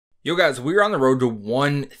Yo guys, we're on the road to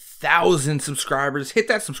 1,000 subscribers. Hit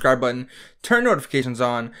that subscribe button, turn notifications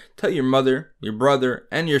on, tell your mother, your brother,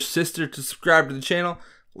 and your sister to subscribe to the channel.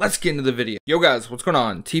 Let's get into the video. Yo guys, what's going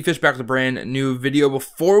on? T-Fish back with a brand new video.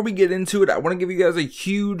 Before we get into it, I want to give you guys a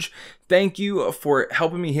huge thank you for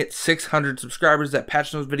helping me hit 600 subscribers. That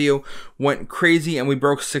patch notes video went crazy and we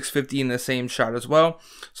broke 650 in the same shot as well.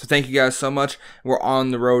 So thank you guys so much. We're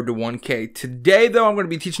on the road to 1K. Today though, I'm going to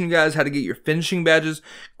be teaching you guys how to get your finishing badges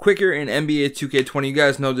quicker in NBA 2K20. You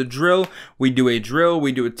guys know the drill. We do a drill,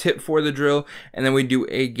 we do a tip for the drill, and then we do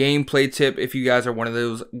a gameplay tip if you guys are one of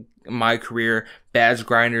those my career badge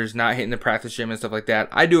grinders, not hitting the practice gym and stuff like that.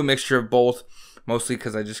 I do a mixture of both, mostly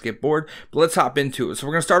because I just get bored. But let's hop into it. So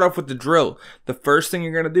we're going to start off with the drill. The first thing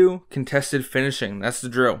you're going to do, contested finishing. That's the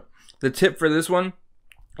drill. The tip for this one,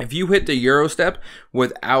 if you hit the Euro step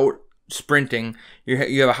without sprinting, you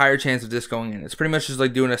have a higher chance of this going in. It's pretty much just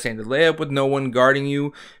like doing a standard layup with no one guarding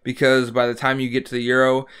you, because by the time you get to the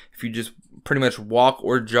Euro, if you just pretty much walk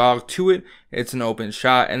or jog to it, it's an open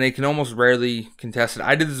shot, and they can almost rarely contest it.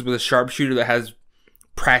 I did this with a sharpshooter that has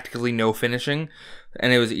practically no finishing,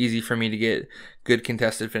 and it was easy for me to get good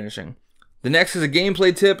contested finishing. The next is a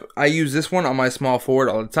gameplay tip. I use this one on my small forward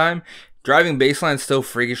all the time. Driving baseline is still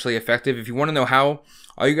freakishly effective. If you want to know how,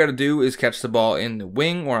 all you got to do is catch the ball in the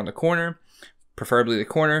wing or on the corner, preferably the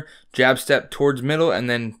corner, jab step towards middle, and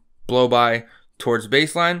then blow by towards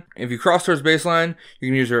baseline. If you cross towards baseline, you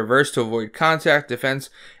can use a reverse to avoid contact, defense.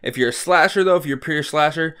 If you're a slasher though, if you're a pure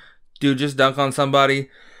slasher, dude, just dunk on somebody.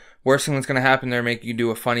 Worst thing that's going to happen there, make you do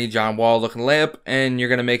a funny John Wall looking layup, and you're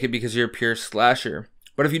going to make it because you're a pure slasher.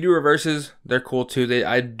 But if you do reverses, they're cool too.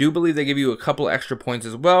 I do believe they give you a couple extra points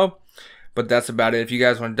as well, but that's about it. If you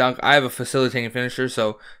guys want to dunk, I have a facilitating finisher,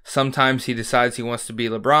 so sometimes he decides he wants to be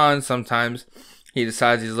LeBron, sometimes he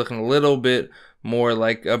decides he's looking a little bit more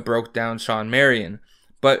like a broke down Sean Marion.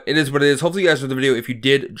 But it is what it is. Hopefully you guys enjoyed the video. If you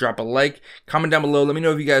did, drop a like, comment down below, let me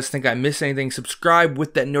know if you guys think I missed anything. Subscribe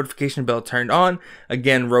with that notification bell turned on.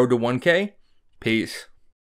 Again, road to 1K. Peace.